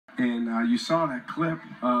And you saw that clip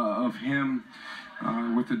of him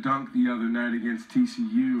with the dunk the other night against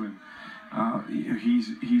TCU, and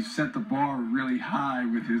he's set the bar really high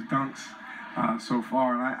with his dunks so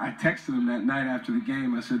far. And I texted him that night after the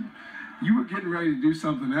game. I said, "You were getting ready to do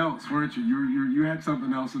something else, weren't you? You had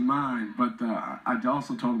something else in mind." But I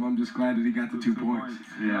also told him I'm just glad that he got the 2 points.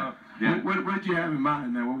 Yeah. Yeah. What did you have in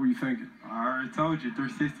mind there? What were you thinking? I already told you,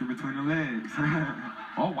 360 between the legs.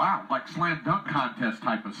 Oh, wow. Like slam dunk contest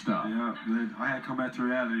type of stuff. Yeah, I had to come back to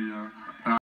reality, though.